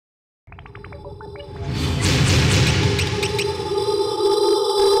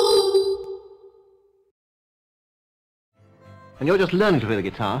And you're just learning to play the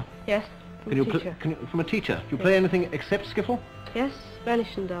guitar? Yes, from a teacher. From a teacher? Do you play anything except skiffle? Yes,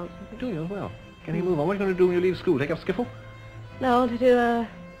 Spanish and dance. Do you as well? Can you move on? What are you going to do when you leave school? Take up skiffle? No, I want to do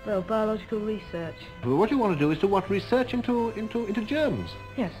well, biological research. Well, what you want to do is to what? Research into germs?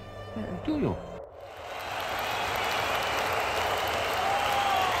 Yes. Do you?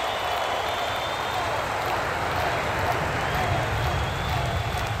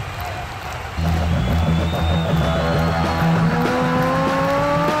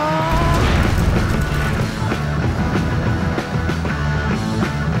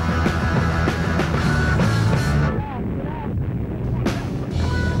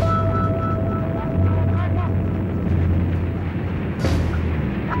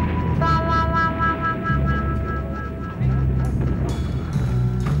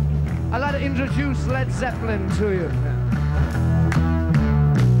 I'd like to introduce Led Zeppelin to you.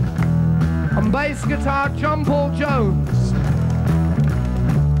 On bass guitar, John Paul Jones.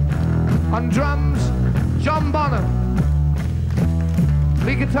 On drums, John Bonham.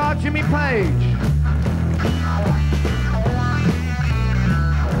 Lead guitar, Jimmy Page.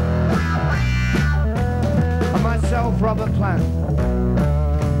 And myself, Robert Plant.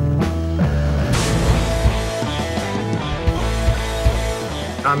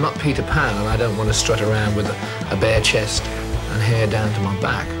 I'm not Peter Pan, and I don't want to strut around with a bare chest and hair down to my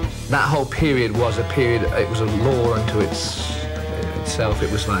back. That whole period was a period, it was a law unto itself.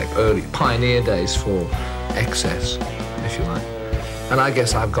 It was like early pioneer days for excess, if you like. And I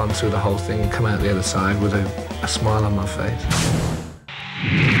guess I've gone through the whole thing and come out the other side with a smile on my face.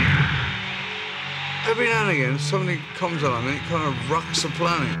 Every now and again, something comes on and it kind of rocks the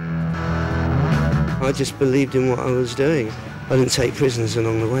planet. I just believed in what I was doing. I didn't take prisoners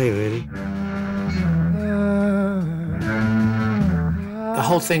along the way, really. The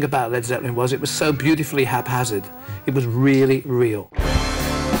whole thing about Led Zeppelin was it was so beautifully haphazard. It was really real.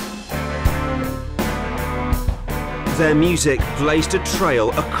 Their music blazed a trail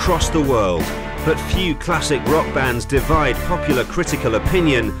across the world, but few classic rock bands divide popular critical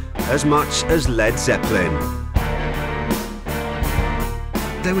opinion as much as Led Zeppelin.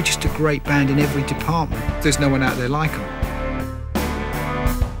 They were just a great band in every department. There's no one out there like them.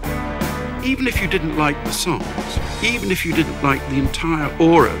 Even if you didn't like the songs, even if you didn't like the entire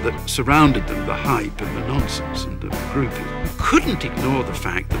aura that surrounded them, the hype and the nonsense and the groupie, you couldn't ignore the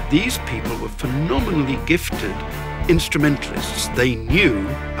fact that these people were phenomenally gifted instrumentalists. They knew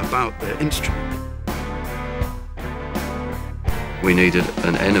about their instrument. We needed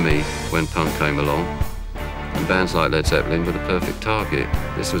an enemy when punk came along, and bands like Led Zeppelin were the perfect target.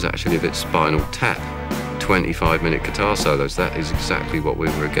 This was actually a bit Spinal Tap, 25-minute guitar solos. That is exactly what we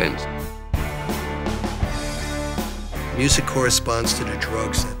were against. Music corresponds to the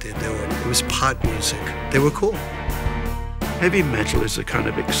drugs that they're doing. It was pot music. They were cool. Heavy metal is a kind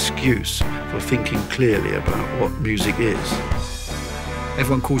of excuse for thinking clearly about what music is.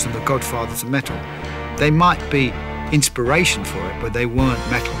 Everyone calls them the godfathers of metal. They might be inspiration for it, but they weren't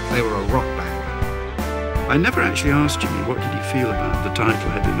metal. They were a rock band. I never actually asked Jimmy what did he feel about the title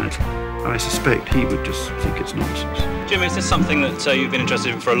Heavy Metal. I suspect he would just think it's nonsense. Jimmy, is this something that you've been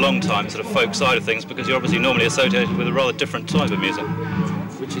interested in for a long time, sort of folk side of things, because you're obviously normally associated with a rather different type of music?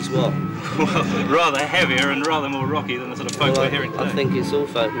 Which is what? Well, rather heavier and rather more rocky than the sort of folk we're hearing today. I think it's all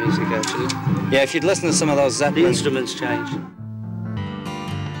folk music, actually. Yeah, if you'd listen to some of those Zeppelin... The instruments change.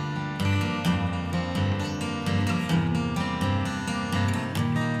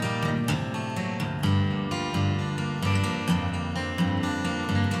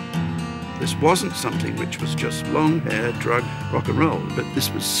 This wasn't something which was just long hair, drug, rock and roll, but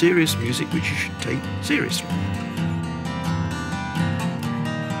this was serious music which you should take seriously.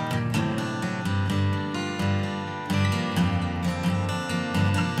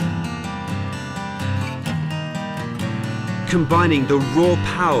 Combining the raw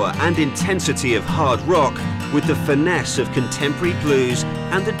power and intensity of hard rock with the finesse of contemporary blues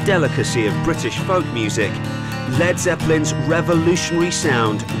and the delicacy of British folk music, Led Zeppelin's revolutionary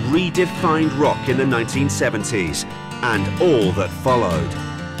sound redefined rock in the 1970s and all that followed.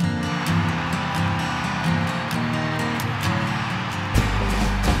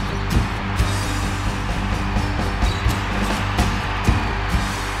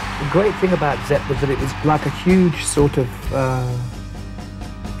 The great thing about Zepp was that it was like a huge sort of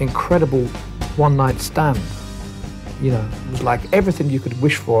incredible one-night stand. You know, it was like everything you could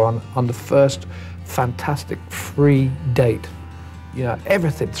wish for on the first fantastic free date. You know,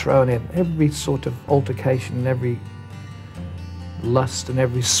 everything thrown in, every sort of altercation, and every lust and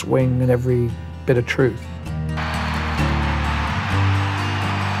every swing and every bit of truth.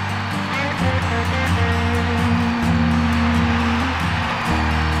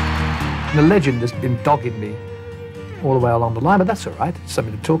 And the legend has been dogging me all the way along the line, but that's all right. It's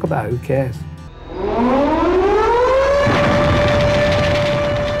something to talk about. Who cares?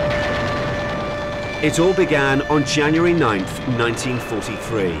 It all began on January 9th,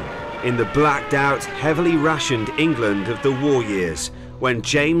 1943, in the blacked-out, heavily rationed England of the war years, when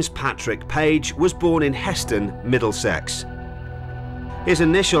James Patrick Page was born in Heston, Middlesex. His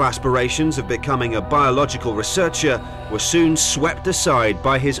initial aspirations of becoming a biological researcher were soon swept aside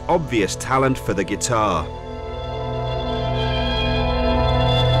by his obvious talent for the guitar.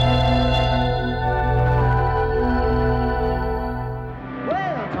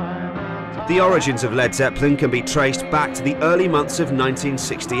 The origins of Led Zeppelin can be traced back to the early months of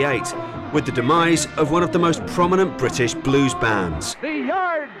 1968, with the demise of one of the most prominent British blues bands. The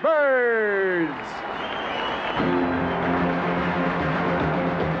Yardbirds!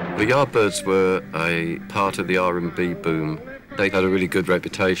 The Yardbirds were a part of the R&B boom. They had a really good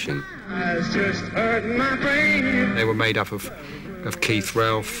reputation. They were made up of Keith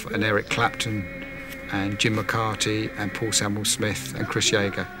Relf and Eric Clapton and Jim McCarty and Paul Samuel Smith and Chris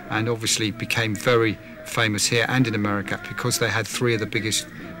Yeager, and obviously became very famous here and in America because they had three of the biggest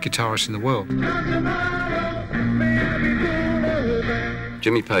guitarists in the world.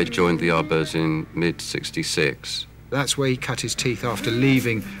 Jimmy Page joined the Yardbirds in mid-66. That's where he cut his teeth after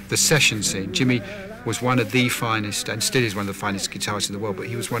leaving the session scene. Jimmy was one of the finest, and still is one of the finest guitarists in the world, but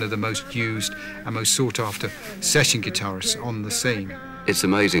he was one of the most used and most sought-after session guitarists on the scene. It's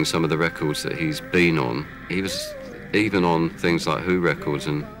amazing some of the records that he's been on. He was even on things like Who records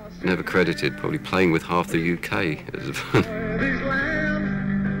and never credited, probably playing with half the UK.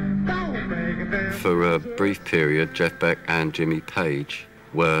 For a brief period, Jeff Beck and Jimmy Page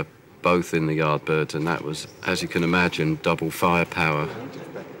were both in the Yardbirds, and that was, as you can imagine, double firepower.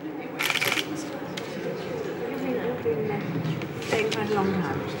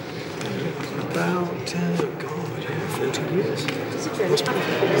 About, 40 years. We're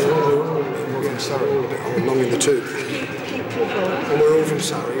all from Surrey, long in the tooth. And we're all from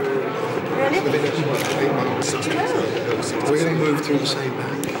Surrey. Within 8 months. We're going to move through the same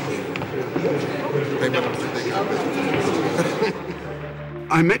bank.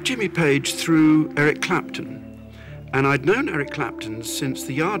 I met Jimmy Page through Eric Clapton, and I'd known Eric Clapton since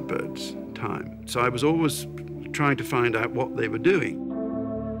the Yardbirds time, so I was always trying to find out what they were doing.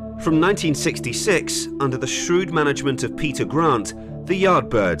 From 1966, under the shrewd management of Peter Grant, the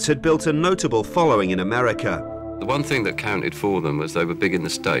Yardbirds had built a notable following in America. The one thing that counted for them was they were big in the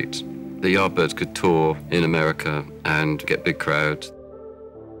States. The Yardbirds could tour in America and get big crowds.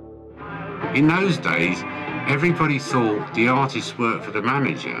 In those days, everybody thought the artist worked for the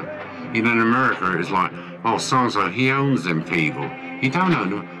manager. In America, it was like, oh, so-and-so, he owns them people. You don't own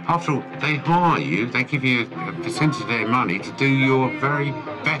them. After all, they hire you, they give you a percentage of their money to do your very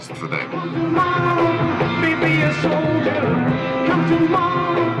best for them.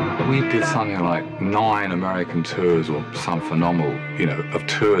 We did something like 9 American tours, or some phenomenal, of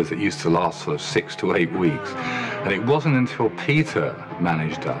tours that used to last sort of 6 to 8 weeks. And it wasn't until Peter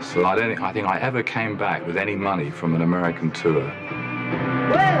managed us that I think I ever came back with any money from an American tour.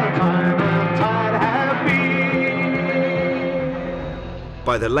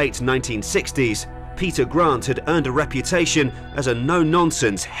 By the late 1960s, Peter Grant had earned a reputation as a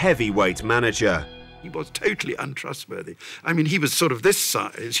no-nonsense heavyweight manager. He was totally untrustworthy. I mean, he was sort of this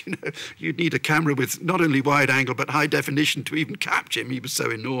size, You'd need a camera with not only wide angle, but high definition to even capture him. He was so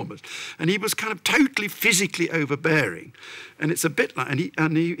enormous. And he was kind of totally physically overbearing. And it's a bit like,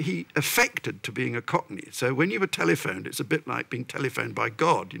 and he affected to being a Cockney. So when you were telephoned, it's a bit like being telephoned by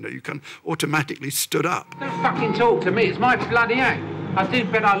God. You kind of automatically stood up. Don't fucking talk to me. It's my bloody act. I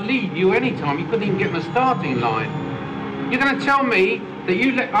did bet I'd leave you any time. You couldn't even get in the starting line. You're going to tell me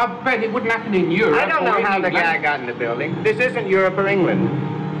that I bet it wouldn't happen in Europe. I don't know how England. the guy got in the building. This isn't Europe or England.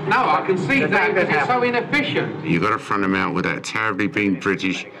 No, I can see that because it's so inefficient. You've got to front him out with that terribly being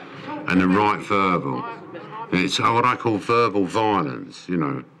British and the right verbal. It's what I call verbal violence, You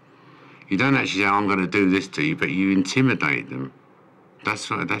don't actually say, I'm going to do this to you, but you intimidate them. That's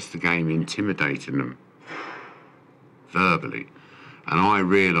the game, intimidating them verbally. And I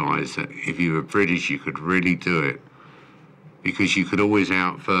realised that if you were British, you could really do it, because you could always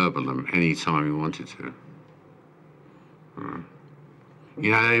out-verbal them any time you wanted to. They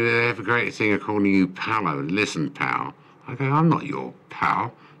have a great thing of calling you pal. Listen, pal. I go, I'm not your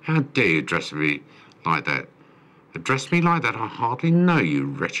pal. How dare you address me like that? Address me like that? I hardly know you,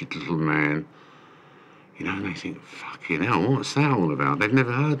 wretched little man. And they think, fucking hell, what's that all about? They've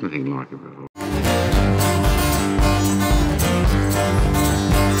never heard anything like it before.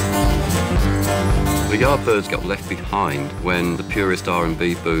 The Yardbirds got left behind when the purist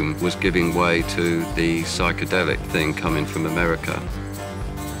R&B boom was giving way to the psychedelic thing coming from America.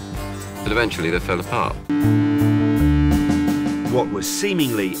 But eventually they fell apart. What was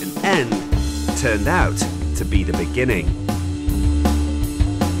seemingly an end turned out to be the beginning.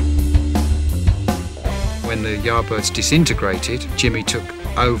 When the Yardbirds disintegrated, Jimmy took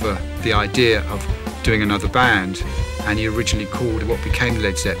over the idea of doing another band, and he originally called what became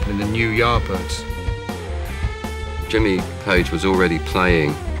Led Zeppelin the New Yardbirds. Jimmy Page was already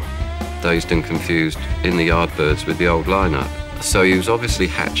playing Dazed and Confused in the Yardbirds with the old lineup. So he was obviously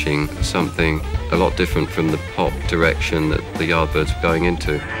hatching something a lot different from the pop direction that the Yardbirds were going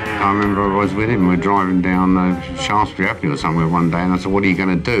into. I remember I was with him, we were driving down Shaftesbury Avenue or somewhere one day, and I said, what are you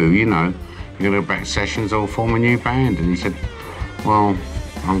going to do? You know, you're going to go back sessions or form a new band? And he said, well,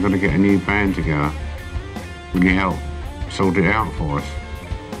 I'm going to get a new band together. Will you help sort it out for us?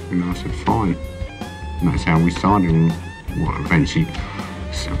 And I said, fine. And that's how we started, and what eventually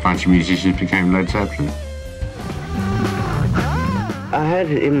a bunch of musicians became Led Zeppelin. I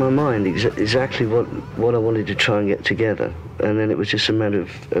had in my mind exactly what I wanted to try and get together, and then it was just a matter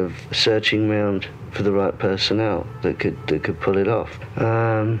of searching around for the right personnel that could pull it off.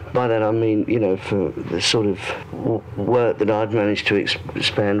 By that I mean, you know, for the sort of work that I'd managed to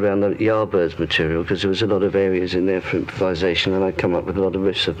expand around the Yardbirds material, because there was a lot of areas in there for improvisation, and I'd come up with a lot of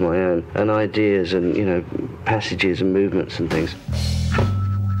riffs of my own, and ideas and, you know, passages and movements and things.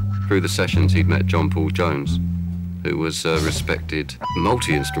 Through the sessions he'd met John Paul Jones, who was a respected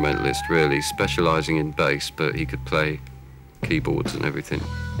multi-instrumentalist, really, specialising in bass, but he could play keyboards and everything.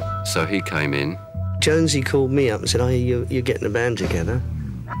 So he came in. Jonesy called me up and said, oh, you're getting a band together.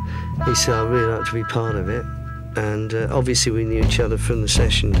 He said, I'd really like to be part of it. And obviously we knew each other from the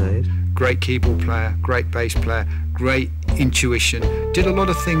session days. Great keyboard player, great bass player, great intuition. Did a lot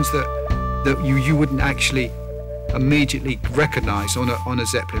of things that you wouldn't actually immediately recognise on a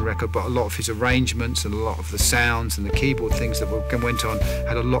Zeppelin record, but a lot of his arrangements and a lot of the sounds and the keyboard things that went on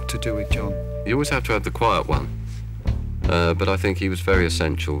had a lot to do with John. You always have to have the quiet one, but I think he was very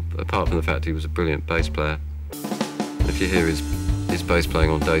essential, apart from the fact he was a brilliant bass player. If you hear his bass playing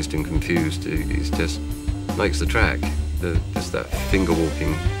on Dazed and Confused, he just makes the track, just that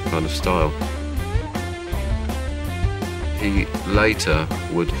finger-walking kind of style. He later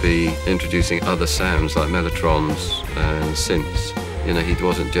would be introducing other sounds like mellotrons and synths. You know, he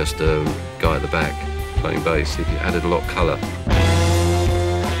wasn't just a guy at the back playing bass, he added a lot of colour.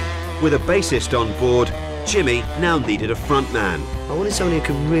 With a bassist on board, Jimmy now needed a frontman. I wanted somebody who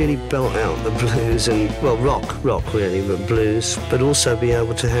could really belt out the blues and, well, rock really, but blues, but also be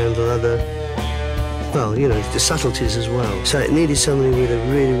able to handle other, well, you know, the subtleties as well. So it needed somebody with a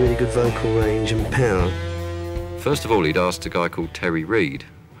really, really good vocal range and power. First of all, he'd asked a guy called Terry Reid,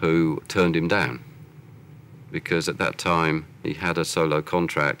 who turned him down, because at that time he had a solo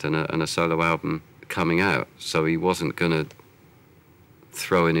contract and a solo album coming out, so he wasn't going to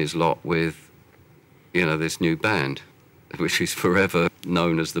throw in his lot with, you know, this new band, which is forever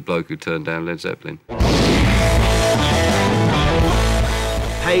known as the bloke who turned down Led Zeppelin.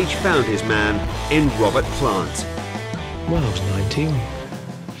 Page found his man in Robert Plant. Well, I was 19.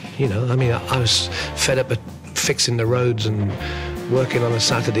 You know, I mean, I was fed up at fixing the roads and working on a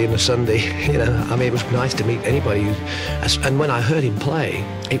Saturday and a Sunday. You know, I mean, it was nice to meet anybody and when I heard him play,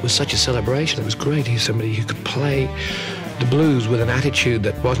 it was such a celebration. It was great. He's somebody who could play the blues with an attitude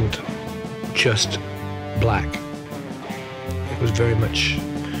that wasn't just black. It was very much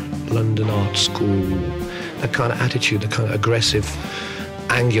London art school, that kind of attitude, the kind of aggressive,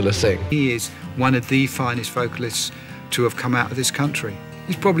 angular thing. He is one of the finest vocalists to have come out of this country.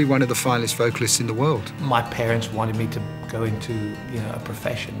 He's probably one of the finest vocalists in the world. My parents wanted me to go into, you know, a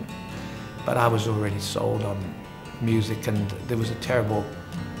profession, but I was already sold on music, and there was a terrible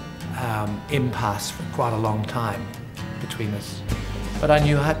impasse for quite a long time between us. But I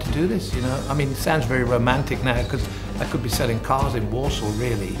knew I had to do this, you know. I mean, it sounds very romantic now because I could be selling cars in Warsaw,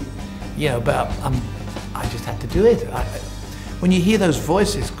 really, you know, but I just had to do it. When you hear those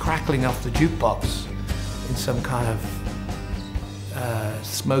voices crackling off the jukebox in some kind of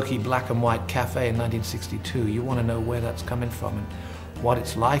smoky black and white cafe in 1962, you want to know where that's coming from and what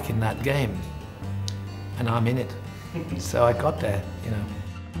it's like in that game. And I'm in it. So I got there, you know.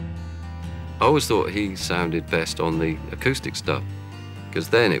 I always thought he sounded best on the acoustic stuff, because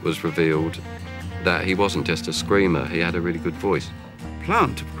then it was revealed that he wasn't just a screamer, he had a really good voice.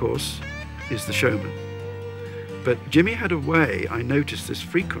 Plant, of course, is the showman. But Jimmy had a way, I noticed this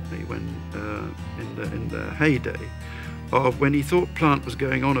frequently when in the heyday, of when he thought Plant was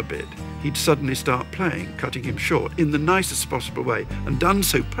going on a bit, he'd suddenly start playing, cutting him short in the nicest possible way, and done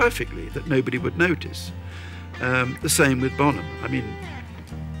so perfectly that nobody would notice. The same with Bonham. I mean,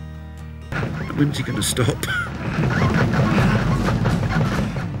 when's he going to stop?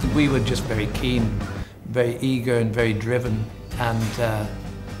 We were just very keen, very eager and very driven, and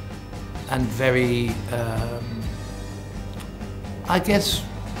very, I guess,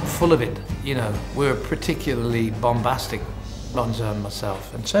 full of it. You know, we were particularly bombastic, Bonzo and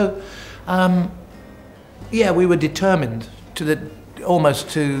myself, and so, yeah, we were determined almost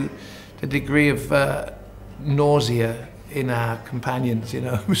to the degree of nausea in our companions. You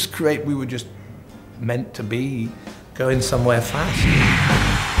know, it was great. We were just meant to be going somewhere fast.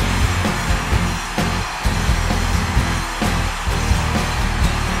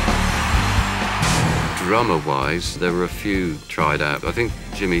 Drummer-wise, there were a few tried out. I think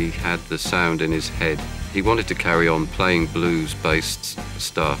Jimmy had the sound in his head. He wanted to carry on playing blues-based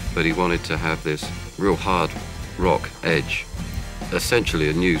stuff, but he wanted to have this real hard rock edge, essentially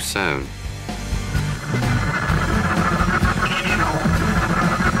a new sound.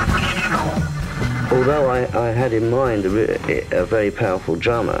 Although I had in mind a very powerful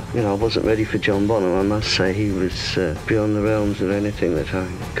drummer, you know, I wasn't ready for John Bonham. I must say he was beyond the realms of anything that I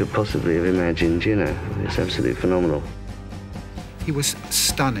could possibly have imagined, you know. It's absolutely phenomenal. He was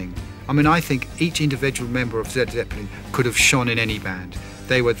stunning. I mean, I think each individual member of Led Zeppelin could have shone in any band.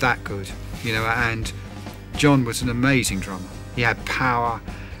 They were that good, you know, and John was an amazing drummer. He had power,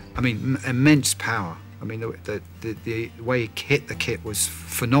 I mean, immense power. I mean, the way he hit the kit was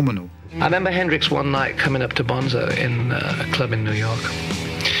phenomenal. I remember Hendrix one night coming up to Bonzo in a club in New York.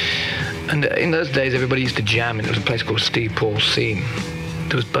 And in those days, everybody used to jam, and there was a place called Steve Paul's Scene.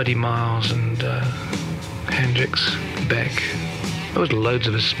 There was Buddy Miles and Hendrix, Beck. There was loads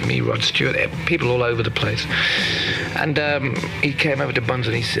of us, me, Rod Stewart, people all over the place. And he came over to Bonzo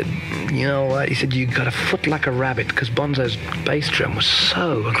and he said, you know what? He said, you got a foot like a rabbit, because Bonzo's bass drum was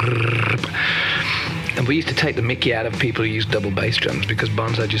so... And we used to take the mickey out of people who used double bass drums, because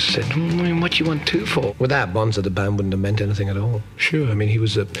Bonzo just said, what you want two for? Without Bonzo, the band wouldn't have meant anything at all. Sure, I mean, he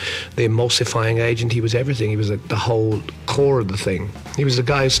was the emulsifying agent, he was everything. He was the whole core of the thing. He was the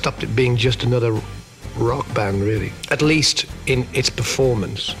guy who stopped it being just another rock band, really. At least in its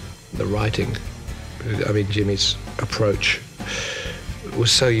performance, the writing. I mean, Jimmy's approach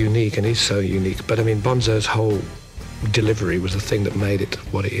was so unique, and is so unique. But I mean, Bonzo's whole delivery was the thing that made it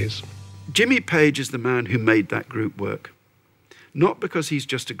what it is. Jimmy Page is the man who made that group work. Not because he's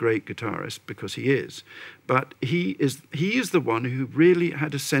just a great guitarist, because he is, but he is the one who really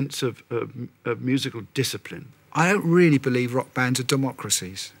had a sense of musical discipline. I don't really believe rock bands are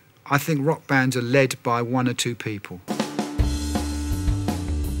democracies. I think rock bands are led by one or two people.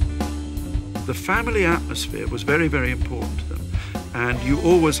 The family atmosphere was very, very important to them. And you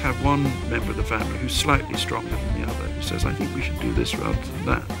always have one member of the family who's slightly stronger than the other, who says, I think we should do this rather than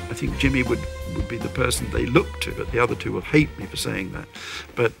that. I think Jimmy would be the person they look to, but the other two will hate me for saying that.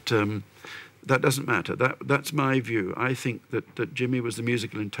 But that doesn't matter. That's my view. I think that Jimmy was the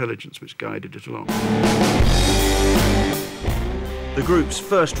musical intelligence which guided it along. The group's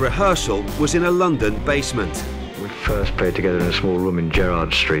first rehearsal was in a London basement. We first played together in a small room in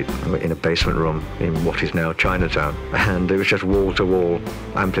Gerrard Street, in a basement room in what is now Chinatown. And it was just wall-to-wall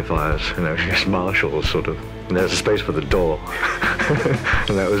amplifiers, you know, just Marshalls, sort of. And there was a space for the door.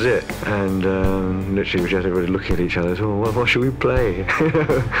 And that was it. And literally, we just everybody looking at each other, oh, well, what should we play?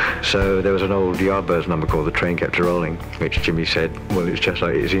 So there was an old Yardbirds number called The Train Kept A-Rolling, which Jimmy said, well, it's just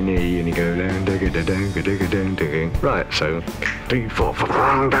like it's in E, and you go down, down. Right, so 3, 4,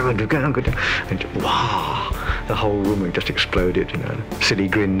 5, and wow. The whole room just exploded, you know. Silly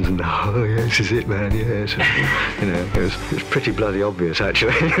grins and, oh, yeah, this is it, man, yes. You know, it was pretty bloody obvious,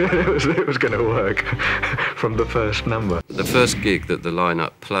 actually. it was going to work from the first number. The first gig that the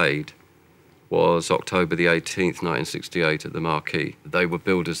lineup played was October the 18th, 1968 at the Marquee. They were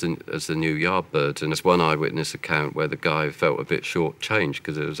billed as the new Yardbirds, and there's one eyewitness account where the guy felt a bit short-changed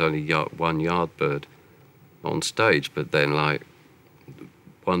because there was only one Yardbird on stage, but then, like,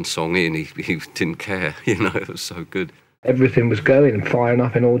 one song in, he didn't care, you know, it was so good. Everything was going and firing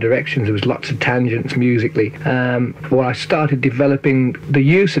up in all directions. There was lots of tangents musically. Well, I started developing the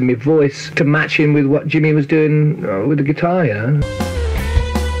use of my voice to match in with what Jimmy was doing with the guitar, you know.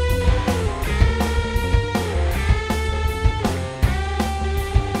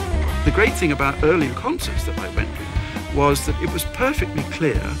 The great thing about early concerts that I went to was that it was perfectly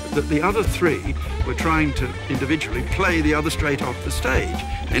clear that the other three were trying to individually play the other straight off the stage.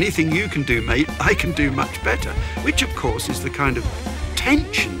 Anything you can do, mate, I can do much better, which of course is the kind of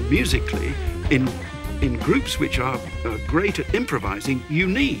tension musically in groups which are great at improvising you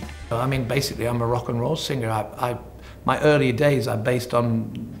need. I mean, basically, I'm a rock and roll singer. My early days are based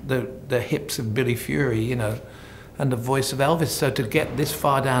on the hips of Billy Fury, you know, and the voice of Elvis. So to get this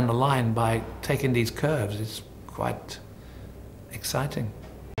far down the line by taking these curves is quite exciting.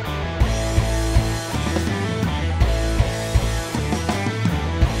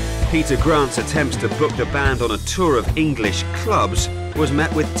 Peter Grant's attempts to book the band on a tour of English clubs was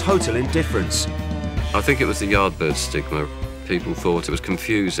met with total indifference. I think it was the Yardbirds stigma. People thought it was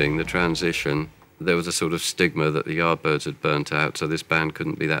confusing, the transition. There was a sort of stigma that the Yardbirds had burnt out, so this band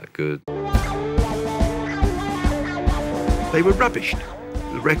couldn't be that good. They were rubbished.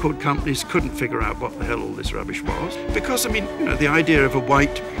 The record companies couldn't figure out what the hell all this rubbish was. Because, I mean, you know, the idea of a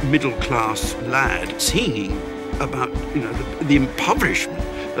white middle-class lad singing about, you know, the impoverishment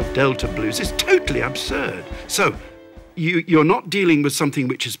of Delta blues is totally absurd. So you're not dealing with something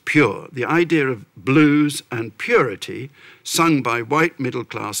which is pure. The idea of blues and purity sung by white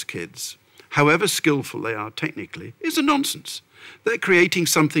middle-class kids, however skillful they are technically, is a nonsense. They're creating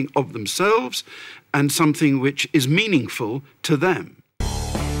something of themselves and something which is meaningful to them.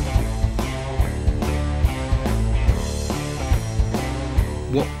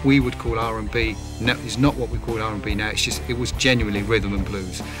 What we would call R&B is not what we call R&B now. It's just, it was genuinely rhythm and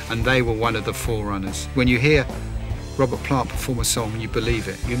blues, and they were one of the forerunners. When you hear Robert Plant perform a song, you believe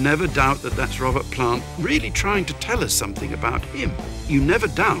it. You never doubt that that's Robert Plant really trying to tell us something about him. You never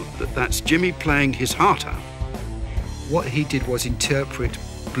doubt that that's Jimmy playing his heart out. What he did was interpret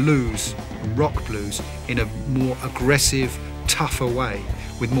blues, rock blues, in a more aggressive, tougher way,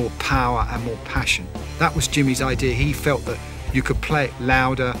 with more power and more passion. That was Jimmy's idea. He felt that you could play it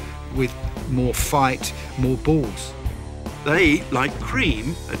louder, with more fight, more balls. They, like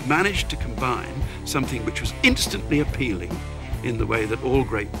Cream, had managed to combine something which was instantly appealing in the way that all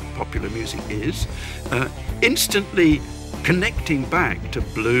great popular music is, instantly connecting back to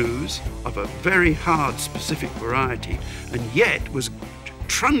blues of a very hard, specific variety, and yet was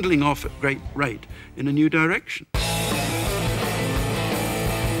trundling off at great rate in a new direction.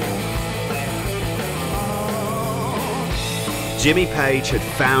 Jimmy Page had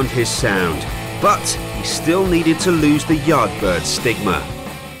found his sound, but he still needed to lose the Yardbird stigma.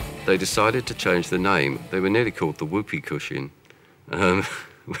 They decided to change the name. They were nearly called the Whoopee Cushion,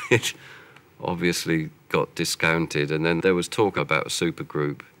 which obviously got discounted. And then there was talk about a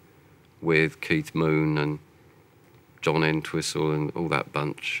supergroup with Keith Moon and John Entwistle and all that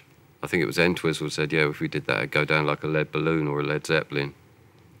bunch. I think it was Entwistle said, yeah, if we did that, it'd go down like a lead balloon or a Led Zeppelin.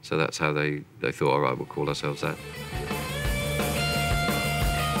 So that's how they thought, all right, we'll call ourselves that.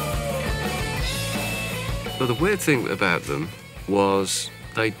 But the weird thing about them was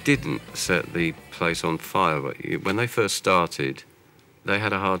they didn't set the place on fire. When they first started, they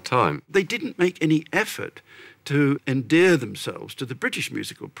had a hard time. They didn't make any effort to endear themselves to the British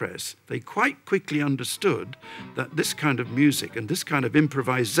musical press. They quite quickly understood that this kind of music and this kind of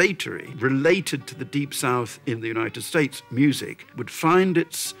improvisatory related to the Deep South in the United States music would find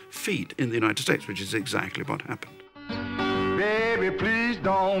its feet in the United States, which is exactly what happened. Baby, please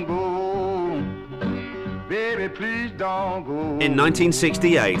don't go. Baby, please don't go. In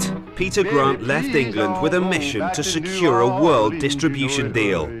 1968, Peter Grant left England with a mission to secure a world distribution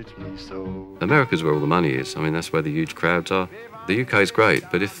deal. America's where all the money is. I mean, that's where the huge crowds are. The UK is great,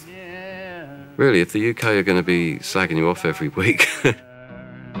 but if the UK are going to be slagging you off every week,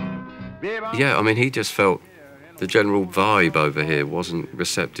 yeah, I mean, he just felt the general vibe over here wasn't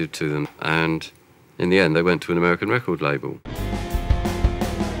receptive to them, and in the end, they went to an American record label.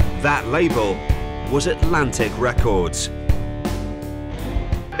 That label was Atlantic Records.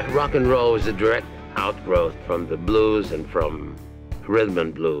 Rock and roll was a direct outgrowth from the blues and from rhythm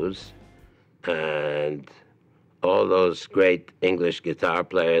and blues. And all those great English guitar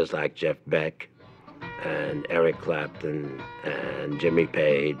players like Jeff Beck and Eric Clapton and Jimmy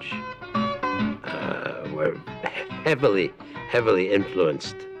Page were heavily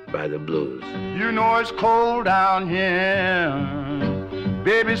influenced by the blues. You know it's cold down here.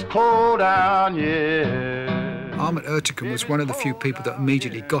 Baby, it's cold down here. Ahmet Ertegun was one of the few people that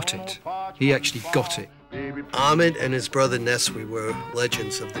immediately got it. He actually got it. Ahmet and his brother Neswi were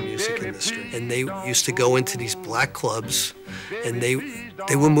legends of the music industry, and they used to go into these black clubs, and they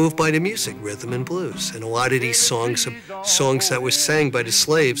were moved by the music, rhythm and blues, and a lot of these songs that were sang by the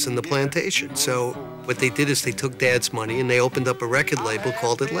slaves in the plantation. So what they did is they took Dad's money and they opened up a record label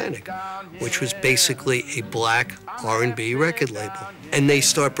called Atlantic, which was basically a black R&B record label. And they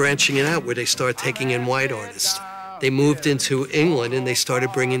start branching it out where they start taking in white artists. They moved into England and they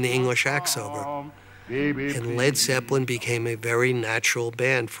started bringing the English acts over. And Led Zeppelin became a very natural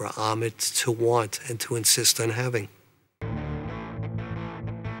band for Ahmet to want and to insist on having.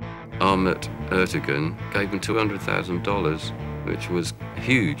 Ahmet Ertegun gave him $200,000, which was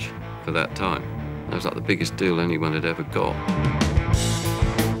huge for that time. That was like the biggest deal anyone had ever got.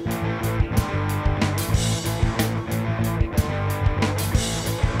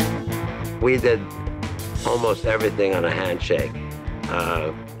 We did almost everything on a handshake.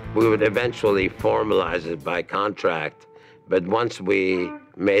 We would eventually formalize it by contract, but once we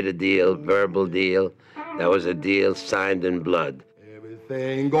made a deal, verbal deal, that was a deal signed in blood.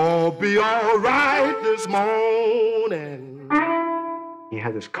 Everything gonna be all right this morning. He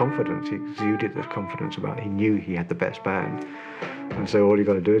had this confidence, he exuded this confidence about it. He knew he had the best band. And so all you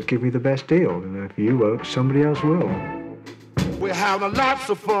got to do is give me the best deal. And if you won't, somebody else will. We're having lots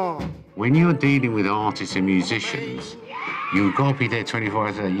of fun. When you're dealing with artists and musicians, you've got to be there 24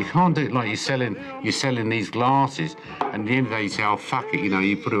 hours a day. You can't do it like you're selling these glasses, and at the end of the day you say, oh, fuck it, you know,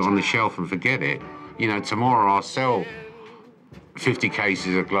 you put it on the shelf and forget it. You know, tomorrow I'll sell 50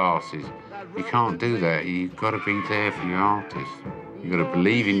 cases of glasses. You can't do that. You've got to be there for your artists. You've got to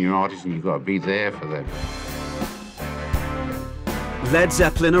believe in your artists and you've got to be there for them. Led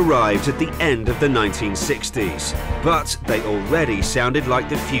Zeppelin arrived at the end of the 1960s, but they already sounded like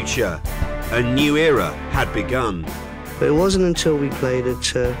the future. A new era had begun. But it wasn't until we played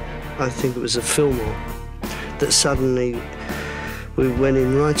at, I think it was a Fillmore, that suddenly we went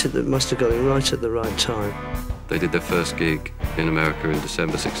in must have got in right at the right time. They did their first gig in America in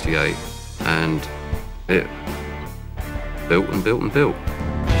December '68, and it built and built and built.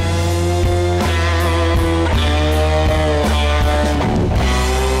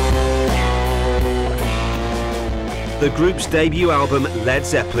 The group's debut album, Led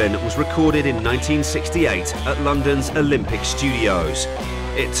Zeppelin, was recorded in 1968 at London's Olympic Studios.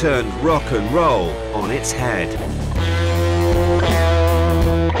 It turned rock and roll on its head.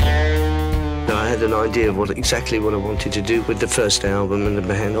 I had an idea of exactly what I wanted to do with the first album and the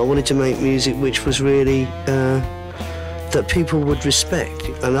band. I wanted to make music which was really that people would respect.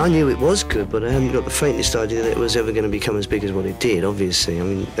 And I knew it was good, but I hadn't got the faintest idea that it was ever going to become as big as what it did, obviously. I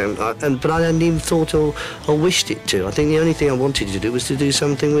mean, but I hadn't even thought or wished it to. I think the only thing I wanted to do was to do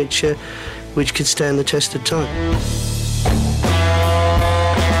something which could stand the test of time.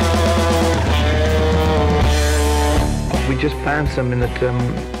 We just found something that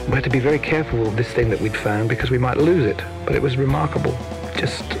we had to be very careful with this thing that we'd found because we might lose it. But it was remarkable,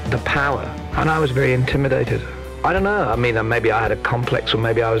 just the power. And I was very intimidated. I don't know, I mean, maybe I had a complex or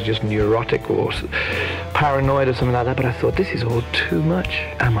maybe I was just neurotic or paranoid or something like that, but I thought, this is all too much.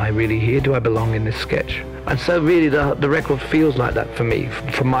 Am I really here? Do I belong in this sketch? And so really the record feels like that for me,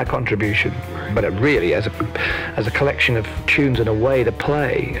 from my contribution. But it really, as a collection of tunes and a way to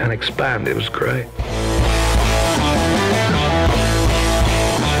play and expand, it was great.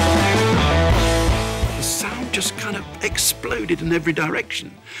 Just kind of exploded in every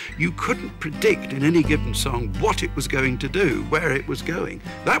direction. You couldn't predict in any given song what it was going to do, where it was going.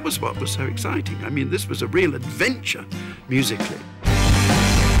 That was what was so exciting. I mean, this was a real adventure musically.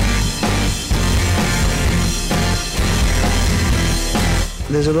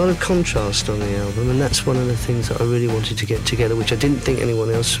 There's a lot of contrast on the album, and that's one of the things that I really wanted to get together, which I didn't think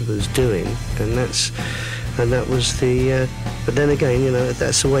anyone else was doing, and that was the. But then again, you know,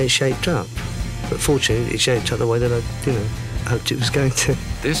 that's the way it shaped up. But fortunately, it shaped up the way that I hoped it was going to.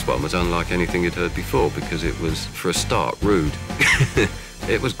 This one was unlike anything you'd heard before because it was, for a start, rude.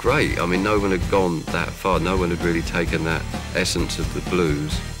 It was great. I mean, no one had gone that far. No one had really taken that essence of the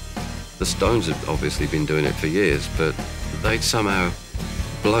blues. The Stones had obviously been doing it for years, but they'd somehow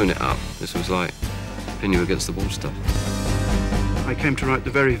blown it up. This was like pin you against the wall stuff. I came to write the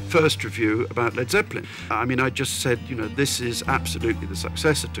very first review about Led Zeppelin. I mean, I just said, you know, this is absolutely the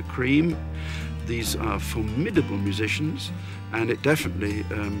successor to Cream. These are formidable musicians, and it definitely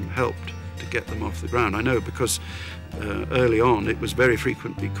helped to get them off the ground. I know because early on it was very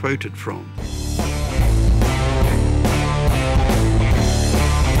frequently quoted from.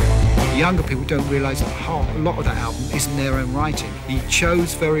 Younger people don't realise that a lot of that album isn't their own writing. He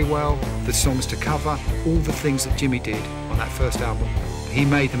chose very well the songs to cover, all the things that Jimmy did on that first album. He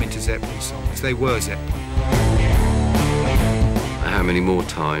made them into Zeppelin songs. They were Zeppelin. How Many More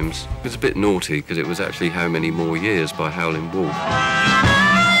Times. It was a bit naughty because it was actually How Many More Years by Howlin' Wolf.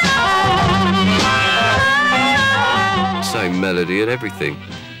 Same melody and everything,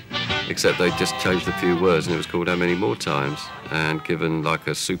 except they just changed a few words and it was called How Many More Times and given like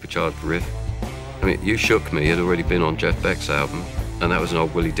a supercharged riff. I mean, You Shook Me had already been on Jeff Beck's album and that was an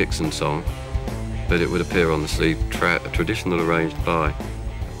old Willie Dixon song, but it would appear on the sleeve traditional arranged by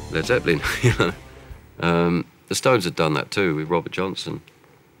Led Zeppelin, you know. The Stones had done that too with Robert Johnson.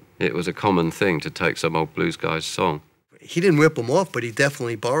 It was a common thing to take some old blues guy's song. He didn't rip them off, but he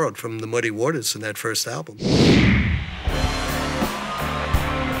definitely borrowed from the Muddy Waters in that first album.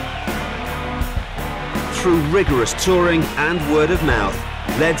 Through rigorous touring and word of mouth,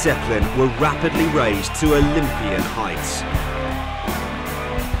 Led Zeppelin were rapidly raised to Olympian heights.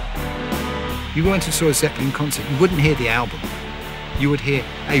 You went and saw a Zeppelin concert, you wouldn't hear the album. You would hear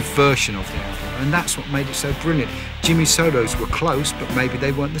a version of the album, and that's what made it so brilliant. Jimmy's solos were close, but maybe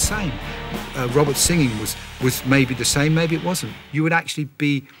they weren't the same. Robert's singing was maybe the same, maybe it wasn't. You would actually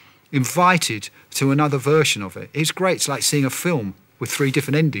be invited to another version of it. It's great, it's like seeing a film with 3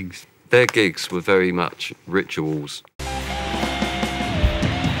 different endings. Their gigs were very much rituals.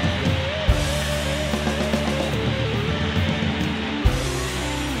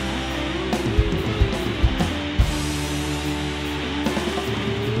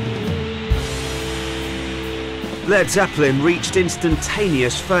 Led Zeppelin reached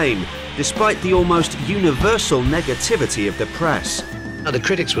instantaneous fame, despite the almost universal negativity of the press. Now, the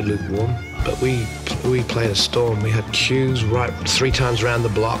critics were lukewarm, but we played a storm. We had queues right 3 times around the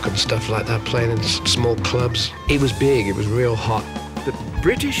block and stuff like that, playing in small clubs. It was big, it was real hot. The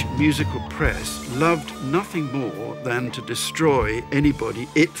British musical press loved nothing more than to destroy anybody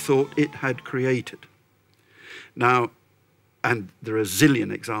it thought it had created. Now, and there are a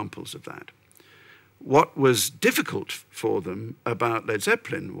zillion examples of that. What was difficult for them about Led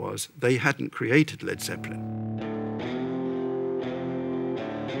Zeppelin was they hadn't created Led Zeppelin.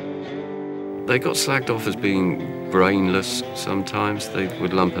 They got slagged off as being brainless sometimes. They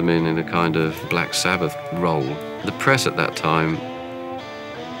would lump them in a kind of Black Sabbath role. The press at that time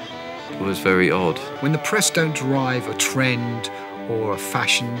was very odd. When the press don't drive a trend or a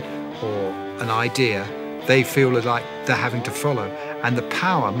fashion or an idea, they feel like they're having to follow. And the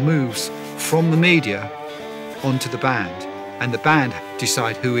power moves from the media onto the band. And the band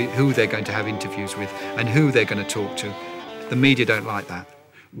decide who they're going to have interviews with and who they're going to talk to. The media don't like that.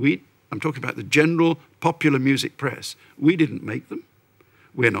 I'm talking about the general popular music press. We didn't make them.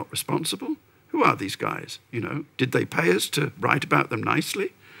 We're not responsible. Who are these guys? You know, did they pay us to write about them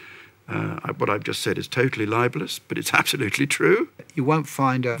nicely? What I've just said is totally libelous, but it's absolutely true. You won't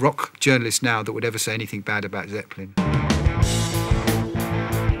find a rock journalist now that would ever say anything bad about Zeppelin.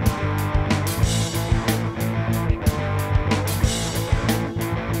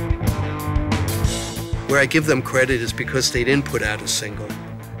 Where I give them credit is because they didn't put out a single.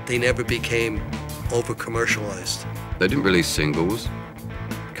 They never became over-commercialized. They didn't release singles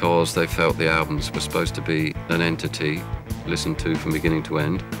because they felt the albums were supposed to be an entity listened to from beginning to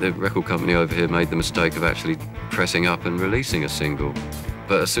end. The record company over here made the mistake of actually pressing up and releasing a single.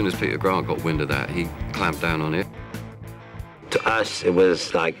 But as soon as Peter Grant got wind of that, he clamped down on it. To us, it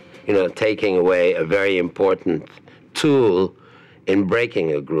was like, you know, taking away a very important tool in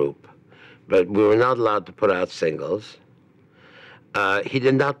breaking a group. But we were not allowed to put out singles. He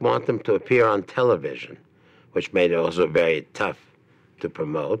did not want them to appear on television, which made it also very tough to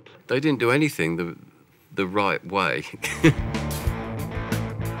promote. They didn't do anything the right way.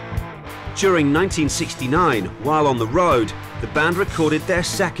 During 1969, while on the road, the band recorded their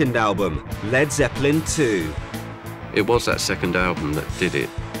second album, Led Zeppelin II. It was that second album that did it.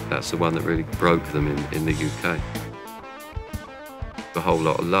 That's the one that really broke them in the UK. A Whole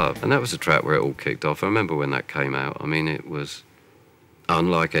Lot of Love. And that was a track where it all kicked off. I remember when that came out. I mean, it was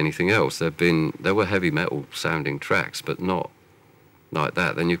unlike anything else. There were heavy metal sounding tracks, but not like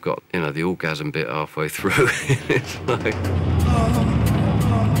that. Then you've got, you know, the orgasm bit halfway through. It's like...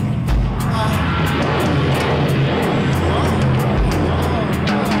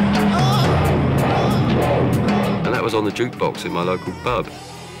 And that was on the jukebox in my local pub.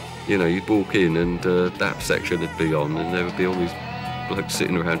 You know, you'd walk in and that section would be on, and there would be all these blokes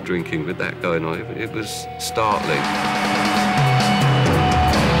sitting around drinking with that going on. It was startling.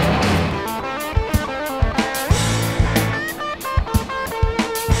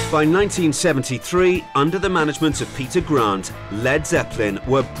 By 1973, under the management of Peter Grant, Led Zeppelin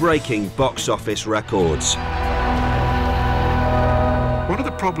were breaking box office records. One of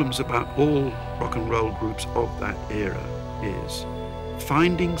the problems about all rock and roll groups of that era is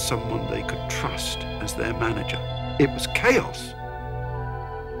finding someone they could trust as their manager. It was chaos.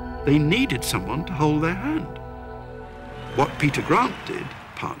 They needed someone to hold their hand. What Peter Grant did,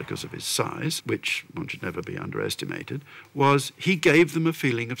 partly because of his size, which one should never be underestimated, was he gave them a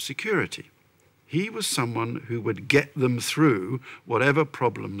feeling of security. He was someone who would get them through whatever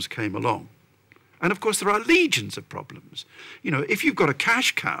problems came along. And of course, there are legions of problems. You know, if you've got a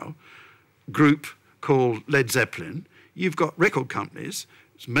cash cow group called Led Zeppelin, you've got record companies,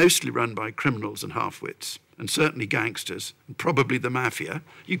 it's mostly run by criminals and half-wits, and certainly gangsters, and probably the mafia.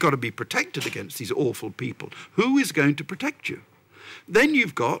 You've got to be protected against these awful people. Who is going to protect you? Then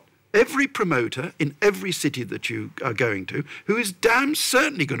you've got every promoter in every city that you are going to who is damn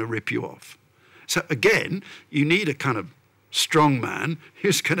certainly going to rip you off. So again, you need a kind of strong man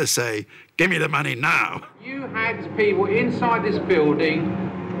who's going to say, give me the money now. You had people inside this building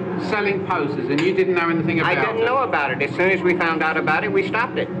selling posters and you didn't know anything about it. I didn't know about it. As soon as we found out about it, we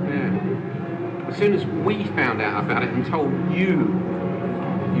stopped it. Yeah. As soon as we found out about it and told you,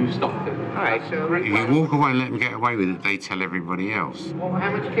 you stopped it. All right, so... You walk away and let them get away with it, they tell everybody else. Well,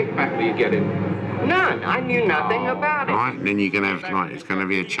 how much kickback were you getting? None. I knew nothing about it. Right, then you're going to have, like, it's going to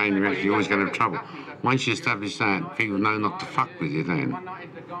be a chain reaction. You're always going to have trouble. Once you establish that, people know not to fuck with you then.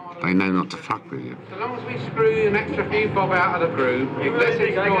 They know not to fuck with you. So long as we screw an extra few bob out of the group, let's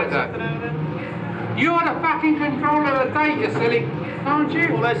enjoy that. You're the fucking controller of the data, silly, aren't you?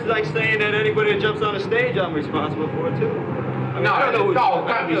 Well, that's like saying that anybody that jumps on a stage, I'm responsible for it, too. I mean,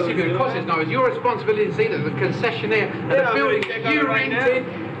 don't be stupid. Of course it's not. It's your responsibility to see that the concessionaire and the building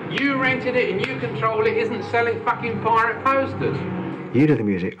you rented it and you control it isn't selling fucking pirate posters. You do the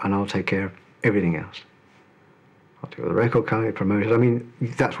music and I'll take care of everything else. I'll do the record company, promoters. I mean,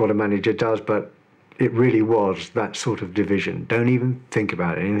 that's what a manager does, but it really was that sort of division. Don't even think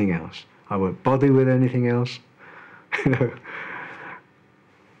about anything else. I won't bother with anything else. You know,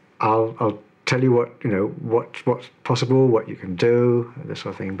 I'll tell you what, you know, what's possible, what you can do, this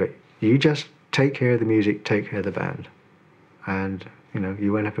sort of thing. But you just take care of the music, take care of the band, and you know,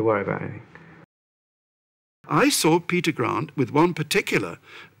 you won't have to worry about anything. I saw Peter Grant with one particular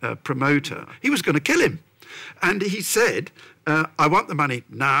promoter. He was going to kill him. And he said, I want the money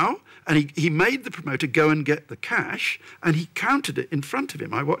now. And he made the promoter go and get the cash, and he counted it in front of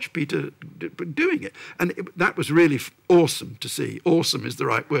him. I watched Peter doing it. And that was really awesome to see. Awesome is the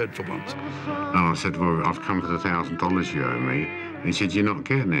right word for once. And I said, well, I've come for the $1,000 you owe me. And he said, you're not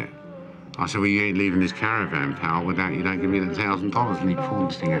getting it. I said, well, you ain't leaving this caravan, pal, without you don't give me that $1,000. And he pulled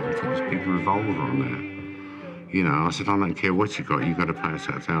this thing out and put this big revolver on there. You know, I said, I don't care what you got, you've got to pay us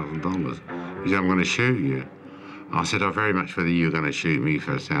that $1,000. He said, I'm going to shoot you. I said, I very much whether you're going to shoot me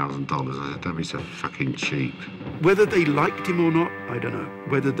for $1,000. I said, don't be so fucking cheap. Whether they liked him or not, I don't know.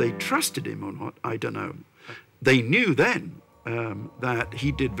 Whether they trusted him or not, I don't know. They knew then that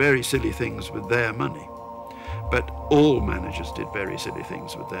he did very silly things with their money. But all managers did very silly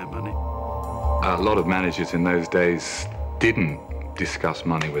things with their money. A lot of managers in those days didn't discuss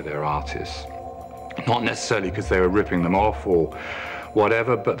money with their artists. Not necessarily because they were ripping them off or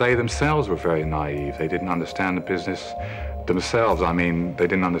whatever, but they themselves were very naive. They didn't understand the business themselves. I mean, they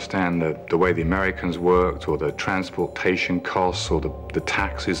didn't understand the way the Americans worked, or the transportation costs, or the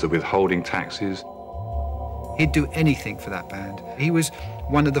taxes, the withholding taxes. He'd do anything for that band. He was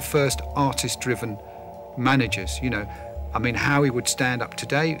one of the first artist-driven managers, you know. I mean, how he would stand up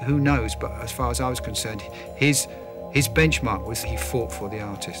today, who knows, but as far as I was concerned, his benchmark was he fought for the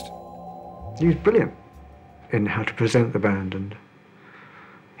artist. He was brilliant in how to present the band, and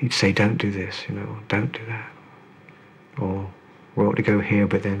he'd say, don't do this, you know, don't do that. Or we ought to go here,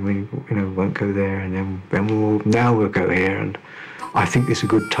 but then we, you know, won't go there, and then now we'll go here, and I think it's a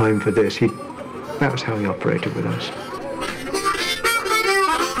good time for this. That was how he operated with us.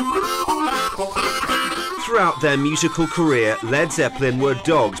 Throughout their musical career, Led Zeppelin were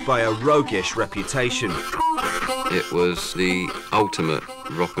dogged by a roguish reputation. It was the ultimate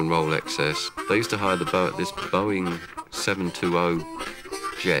rock and roll excess. They used to hire this Boeing 720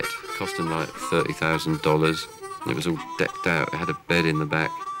 jet, costing like $30,000. It was all decked out. It had a bed in the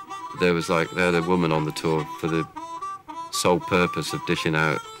back. There was like, they had a woman on the tour for the sole purpose of dishing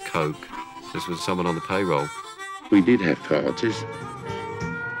out coke. This was someone on the payroll. We did have parties.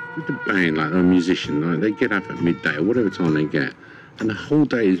 With the band, like a musician, like they get up at midday or whatever time they get, and the whole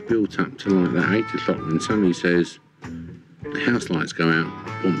day is built up to like that 8 o'clock when somebody says, the house lights go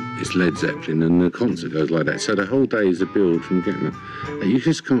out, boom, it's Led Zeppelin, and the concert goes like that. So the whole day is a build from getting up. You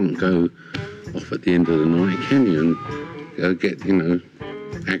just can't go off at the end of the night, can you, and go get, you know,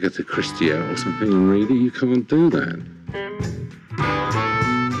 Agatha Christie out or something and read it. You can't do that.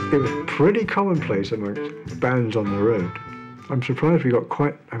 It was pretty commonplace amongst bands on the road. I'm surprised we got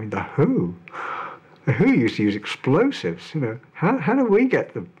quite, I mean, The Who used to use explosives, you know. How do we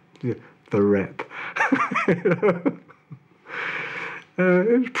get the rep? You know?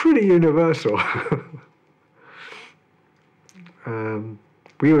 It was pretty universal.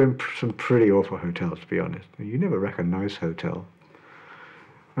 We were in some pretty awful hotels, to be honest. You never wreck a nice hotel.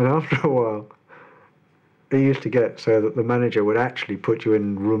 And after a while, it used to get so that the manager would actually put you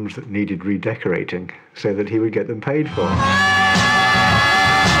in rooms that needed redecorating so that he would get them paid for.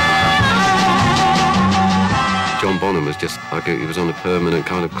 John Bonham was just like he was on a permanent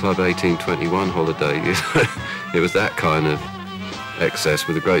kind of Club 1821 holiday. It was that kind of excess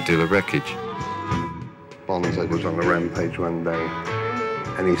with a great deal of wreckage. Bonzo was on a rampage one day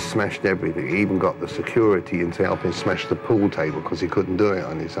and he smashed everything. He even got the security in to help him smash the pool table because he couldn't do it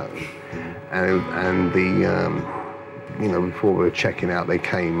on his own. And the, you know, before we were checking out, they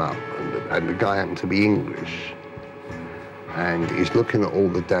came up and the guy happened to be English. And he's looking at all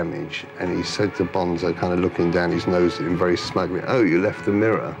the damage and he said to Bonzo, kind of looking down his nose at him very smugly, "Oh, you left the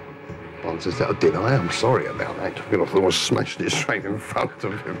mirror." Bonzo said, "Oh, did I? I'm sorry about that." Took it off and smashed it straight in front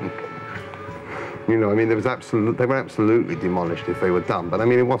of him. You know, I mean, they were absolutely demolished if they were done, but I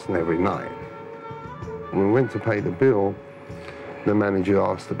mean, it wasn't every night. When we went to pay the bill, the manager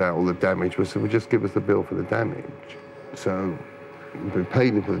asked about all the damage. We said, "Well, just give us the bill for the damage." So we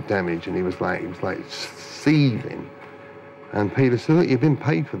paid him for the damage, and he was like seething. And Peter said, "Look, you've been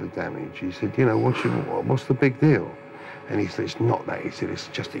paid for the damage." He said, "You know, what's the big deal?" And he said, "It's not that." He said, "It's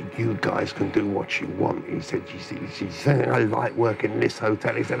just that you guys can do what you want." He said, "You said, I like working in this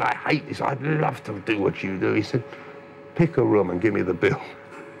hotel." He said, "I hate this. I'd love to do what you do." He said, "Pick a room and give me the bill."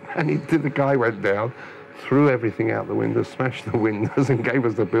 And the guy went down, threw everything out the window, smashed the windows and gave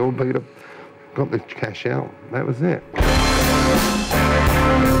us the bill. Peter got the cash out. That was it.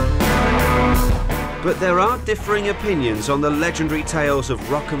 But there are differing opinions on the legendary tales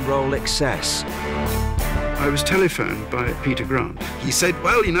of rock and roll excess. I was telephoned by Peter Grant. He said,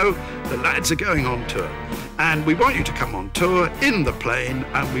 "Well, you know, the lads are going on tour, and we want you to come on tour in the plane,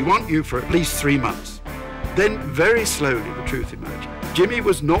 and we want you for at least 3 months." Then, very slowly, the truth emerged. Jimmy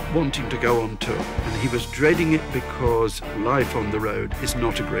was not wanting to go on tour, and he was dreading it because life on the road is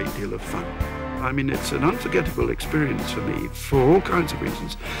not a great deal of fun. I mean, it's an unforgettable experience for me for all kinds of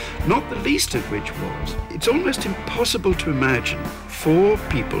reasons, not the least of which was it's almost impossible to imagine 4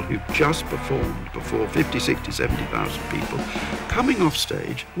 people who've just performed before 50, 60, 70,000 people coming off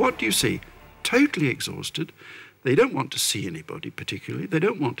stage. What do you see? Totally exhausted. They don't want to see anybody particularly. They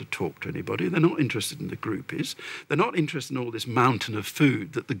don't want to talk to anybody. They're not interested in the groupies. They're not interested in all this mountain of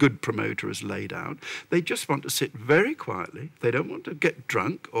food that the good promoter has laid out. They just want to sit very quietly. They don't want to get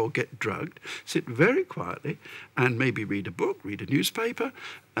drunk or get drugged. Sit very quietly and maybe read a book, read a newspaper,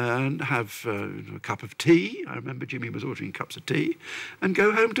 and have a cup of tea. I remember Jimmy was ordering cups of tea, and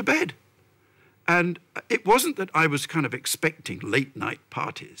go home to bed. And it wasn't that I was kind of expecting late-night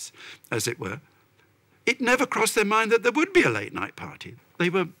parties, as it were. It never crossed their mind that there would be a late-night party. They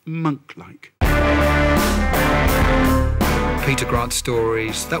were monk-like. Peter Grant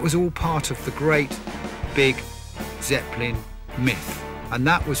stories, that was all part of the great, big Zeppelin myth. And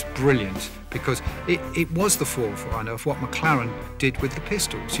that was brilliant because it was the forerunner of what McLaren did with the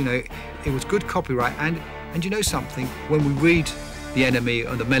Pistols. You know, it was good copyright. And you know something, when we read The Enemy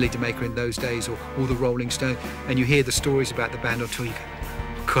or the Melody Maker in those days, or the Rolling Stone, and you hear the stories about the band on tour, you go,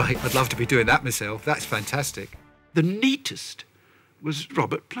 "Great, I'd love to be doing that myself. That's fantastic." The neatest was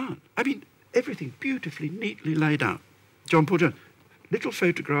Robert Plant. I mean, everything beautifully, neatly laid out. John Paul Jones, little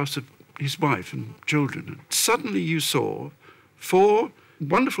photographs of his wife and children. And suddenly you saw 4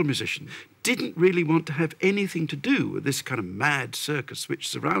 wonderful musicians didn't really want to have anything to do with this kind of mad circus which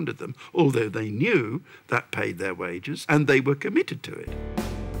surrounded them, although they knew that paid their wages and they were committed to it.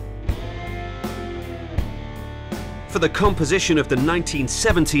 For the composition of the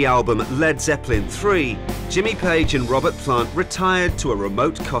 1970 album Led Zeppelin 3, Jimmy Page and Robert Plant retired to a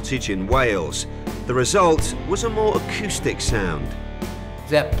remote cottage in Wales. The result was a more acoustic sound.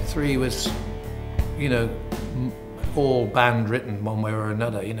 Zepp 3 was, you know, all band written one way or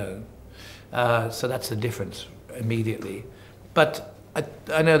another, you know. So that's the difference immediately. But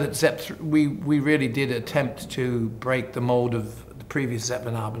I know that Zepp, we really did attempt to break the mold of the previous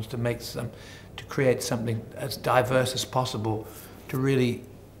Zeppelin albums to create something as diverse as possible, to really,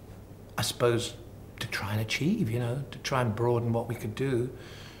 I suppose, to try and achieve, you know, to try and broaden what we could do.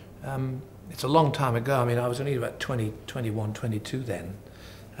 It's a long time ago. I mean, I was only about 20, 21, 22 then.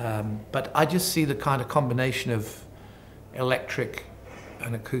 But I just see the kind of combination of electric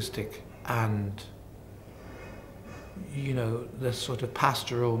and acoustic and, you know, the sort of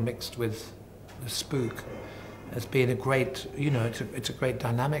pastoral mixed with the spook as being a great, you know, it's a great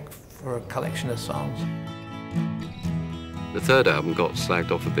dynamic for a collection of songs. The third album got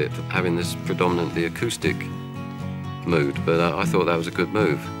slagged off a bit for having this predominantly acoustic mood, but I thought that was a good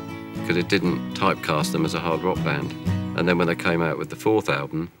move because it didn't typecast them as a hard rock band. And then when they came out with the 4th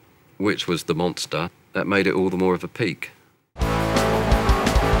album, which was The Monster, that made it all the more of a peak.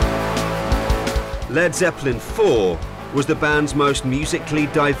 Led Zeppelin 4 was the band's most musically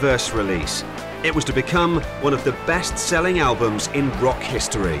diverse release. It was to become one of the best-selling albums in rock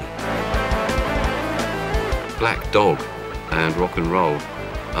history. Black Dog and Rock and Roll,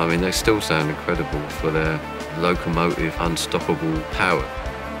 I mean, they still sound incredible for their locomotive, unstoppable power.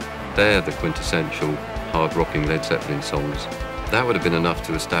 They're the quintessential hard-rocking Led Zeppelin songs. That would have been enough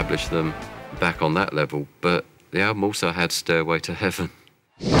to establish them back on that level, but the album also had Stairway to Heaven.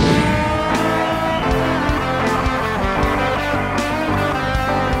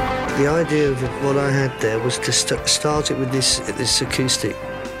 The idea of what I had there was to start it with this acoustic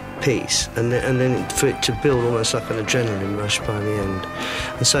piece, and then for it to build almost like an adrenaline rush by the end.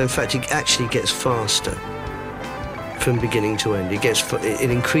 And so, in fact, it actually gets faster from beginning to end. It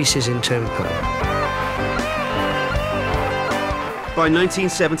increases in tempo. By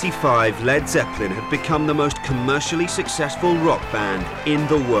 1975, Led Zeppelin had become the most commercially successful rock band in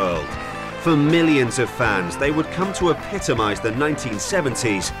the world. For millions of fans, they would come to epitomise the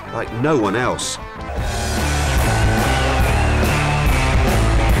 1970s like no one else.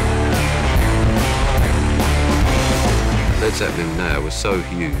 Led Zeppelin now was so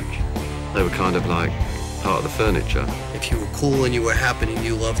huge, they were kind of like part of the furniture. If you were cool and you were happening,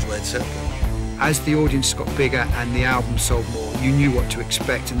 you loved Led Zeppelin. As the audience got bigger and the album sold more, you knew what to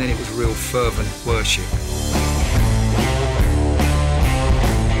expect, and then it was real fervent worship.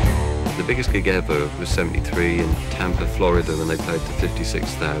 The biggest gig ever was '73 in Tampa, Florida, when they played to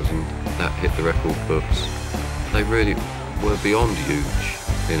 56,000. That hit the record books. They really were beyond huge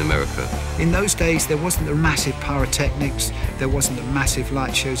in America. In those days, there wasn't the massive pyrotechnics, there wasn't the massive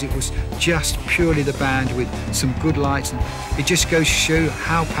light shows. It was just purely the band with some good lights, and it just goes to show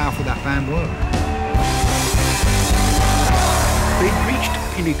how powerful that band were. They reached a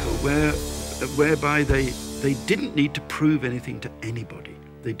pinnacle whereby they didn't need to prove anything to anybody.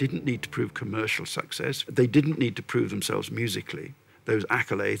 They didn't need to prove commercial success. They didn't need to prove themselves musically. Those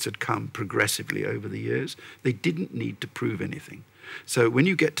accolades had come progressively over the years. They didn't need to prove anything. So when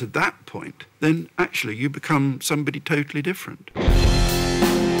you get to that point, then actually you become somebody totally different.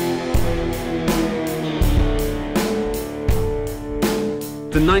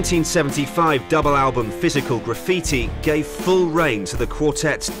 The 1975 double album Physical Graffiti gave full rein to the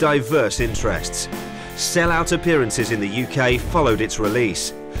quartet's diverse interests. Sell-out appearances in the UK followed its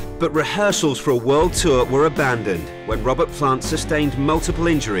release, but rehearsals for a world tour were abandoned when Robert Plant sustained multiple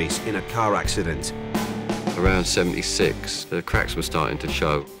injuries in a car accident. Around '76, the cracks were starting to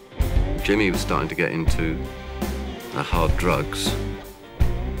show. Jimmy was starting to get into hard drugs,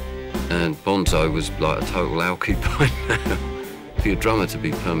 and Bonzo was like a total alky by now. For your drummer to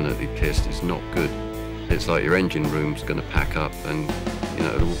be permanently pissed is not good. It's like your engine room's going to pack up, and you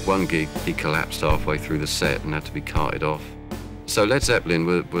know, one gig he collapsed halfway through the set and had to be carted off. So Led Zeppelin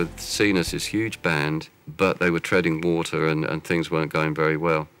were seen as this huge band, but they were treading water and things weren't going very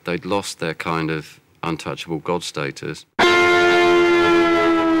well. They'd lost their kind of untouchable god status.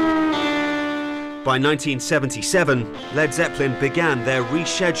 By 1977, Led Zeppelin began their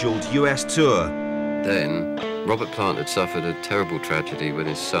rescheduled US tour. Then, Robert Plant had suffered a terrible tragedy when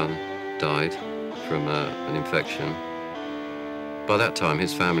his son died from an infection. By that time,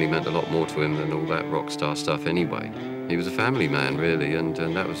 his family meant a lot more to him than all that rock star stuff anyway. He was a family man, really, and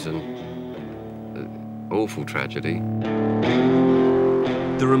that was an awful tragedy.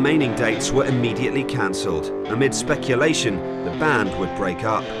 The remaining dates were immediately cancelled. Amid speculation, the band would break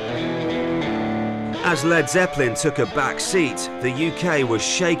up. As Led Zeppelin took a back seat, the UK was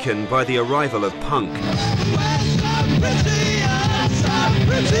shaken by the arrival of punk.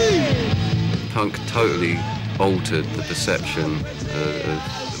 Punk totally altered the perception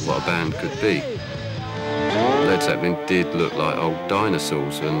of what a band could be. Led Zeppelin did look like old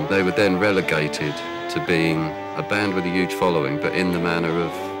dinosaurs, and they were then relegated to being a band with a huge following, but in the manner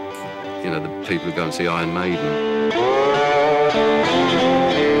of, you know, the people who go and see Iron Maiden.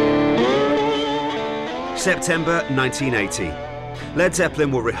 September 1980. Led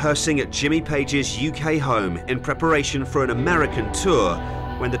Zeppelin were rehearsing at Jimmy Page's UK home in preparation for an American tour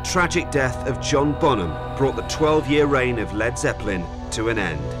when the tragic death of John Bonham brought the 12-year reign of Led Zeppelin to an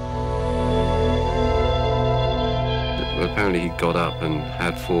end. Apparently he got up and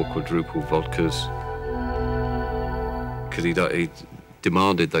had 4 quadruple vodkas because he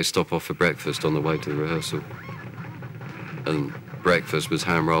demanded they stop off for breakfast on the way to the rehearsal. And breakfast was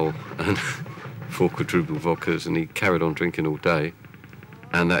ham roll and 4 quadruple vodkas, and he carried on drinking all day.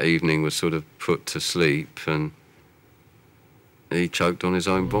 And that evening was sort of put to sleep, and he choked on his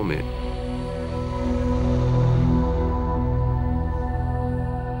own vomit.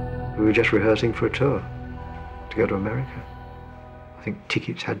 We were just rehearsing for a tour to go to America. I think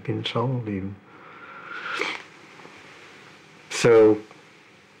tickets had been sold even. So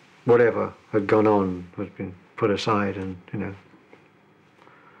whatever had gone on had been put aside and, you know,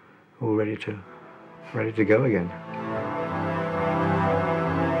 all ready to ready to go again.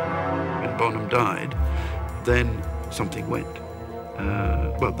 When Bonham died, then something went.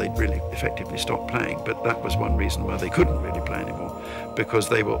 Well, they'd really effectively stopped playing, but that was one reason why they couldn't really play anymore, because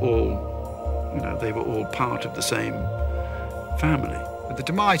they were all, you know, they were all part of the same family. The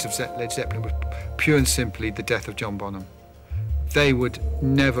demise of Led Zeppelin was pure and simply the death of John Bonham. They would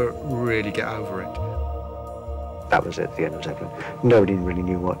never really get over it. That was it, the end of Zeppelin. Nobody really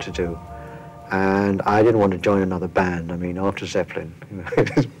knew what to do. And I didn't want to join another band. I mean, after Zeppelin, you know,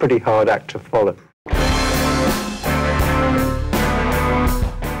 it was a pretty hard act to follow.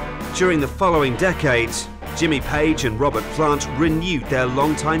 During the following decades, Jimmy Page and Robert Plant renewed their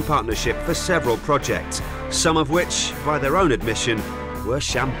long-time partnership for several projects, some of which, by their own admission, were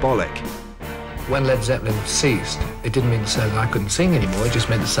shambolic. When Led Zeppelin ceased, it didn't mean to say that I couldn't sing anymore, it just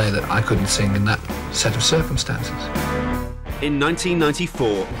meant to say that I couldn't sing in that set of circumstances. In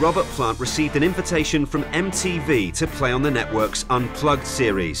 1994, Robert Plant received an invitation from MTV to play on the network's Unplugged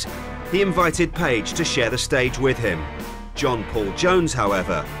series. He invited Page to share the stage with him. John Paul Jones,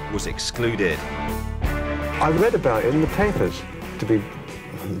 however, was excluded. I read about it in the papers, to be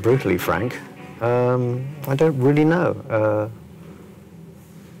brutally frank. I don't really know.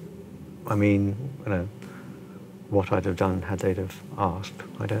 I mean, you know, what I'd have done had they'd have asked,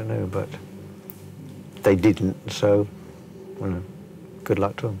 I don't know, but they didn't, so, you know, good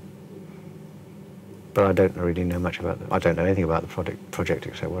luck to them. But I don't really know much about I don't know anything about the project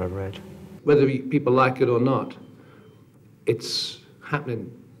except what I've read. Whether people like it or not, it's happening.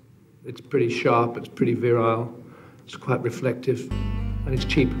 It's pretty sharp, it's pretty virile, it's quite reflective, and it's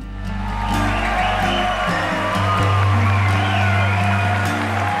cheap.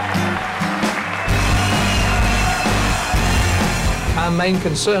 Our main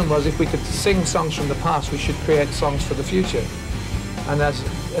concern was if we could sing songs from the past, we should create songs for the future. And as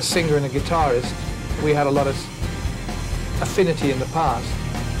a singer and a guitarist, we had a lot of affinity in the past,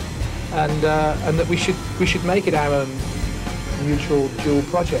 and that we should make it our own mutual dual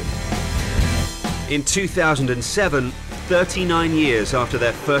project. In 2007, 39 years after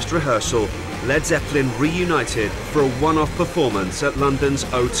their first rehearsal, Led Zeppelin reunited for a one-off performance at London's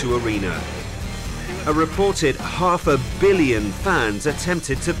O2 Arena. A reported 500 million fans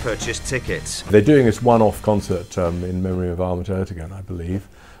attempted to purchase tickets. They're doing this one-off concert in memory of Armand Ertegun, I believe,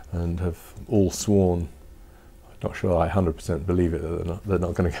 and have all sworn, I'm not sure I 100% believe it, that they're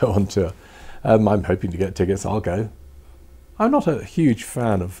not going to go on tour. I'm hoping to get tickets, I'll go. I'm not a huge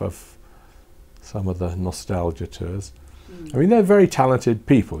fan of some of the nostalgia tours. I mean, they're very talented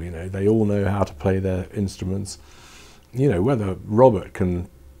people, you know, they all know how to play their instruments. You know, whether Robert can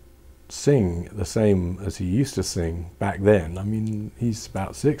sing the same as he used to sing back then, I mean, he's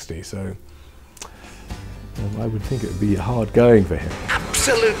about 60, so I would think it would be hard going for him.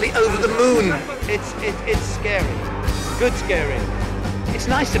 Absolutely over the moon. It's scary. Good scary. It's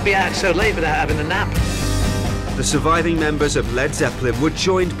nice to be out so late without having a nap. The surviving members of Led Zeppelin were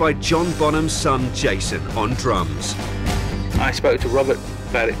joined by John Bonham's son, Jason, on drums. I spoke to Robert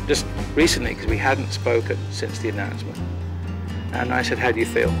about it just recently because we hadn't spoken since the announcement. And I said, how do you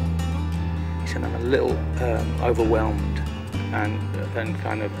feel? He said, I'm a little overwhelmed and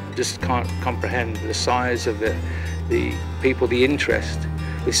kind of just can't comprehend the size of the people, the interest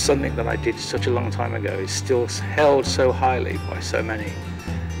with something that I did such a long time ago is still held so highly by so many.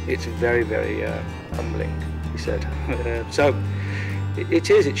 It's very, very humbling, he said. So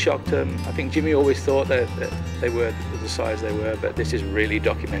it shocked him. I think Jimmy always thought that they were the size they were, but this has really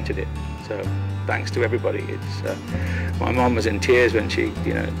documented it. So thanks to everybody. My mom was in tears when she,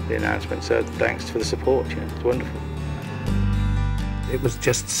 you know, the announcement. So thanks for the support. You know, it's wonderful. It was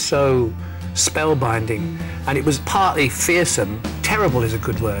just so spellbinding, and it was partly fearsome. Terrible is a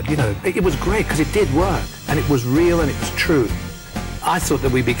good word. You know, it was great because it did work, and it was real and it was true. I thought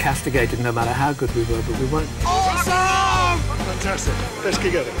that we'd be castigated no matter how good we were, but we weren't. Awesome! Fantastic. Let's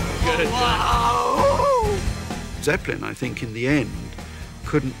get going. Good. Wow! Zeppelin, I think, in the end,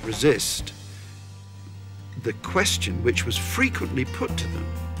 couldn't resist the question which was frequently put to them,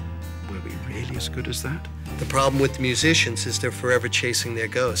 were we really as good as that? The problem with musicians is they're forever chasing their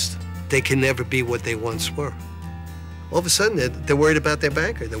ghost. They can never be what they once were. All of a sudden, they're worried about their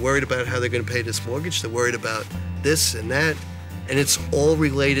banker. They're worried about how they're going to pay this mortgage. They're worried about this and that. And it's all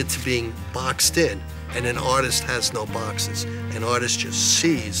related to being boxed in. And an artist has no boxes. An artist just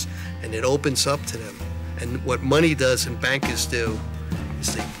sees, and it opens up to them. And what money does and bankers do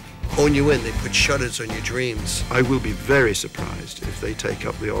is they own you in. They put shutters on your dreams. I will be very surprised if they take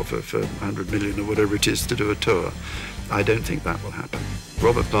up the offer for 100 million or whatever it is to do a tour. I don't think that will happen.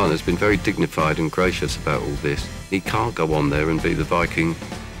 Robert Plant has been very dignified and gracious about all this. He can't go on there and be the Viking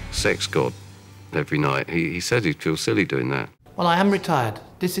sex god. every night. He said he'd feel silly doing that. Well, I am retired.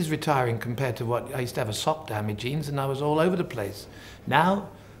 This is retiring compared to what I used to have a sock down my jeans and I was all over the place. Now,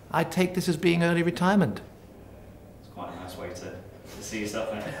 I take this as being early retirement. It's quite a nice way to see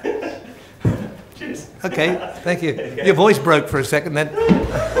yourself now. Cheers. Okay, thank you. Your voice broke for a second then.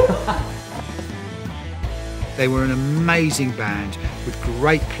 They were an amazing band with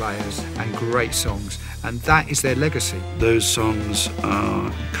great players and great songs, and that is their legacy. Those songs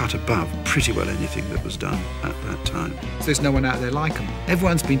are cut above pretty well anything that was done at that time. There's no one out there like them.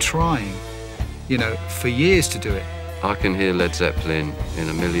 Everyone's been trying, you know, for years to do it. I can hear Led Zeppelin in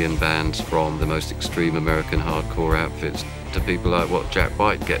a million bands, from the most extreme American hardcore outfits to people like what Jack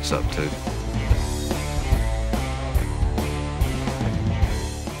White gets up to.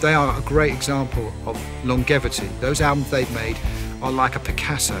 They are a great example of longevity. Those albums they've made are like a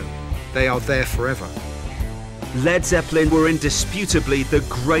Picasso. They are there forever. Led Zeppelin were indisputably the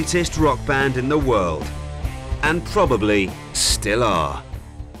greatest rock band in the world, and probably still are.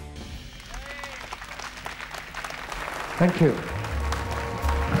 Thank you.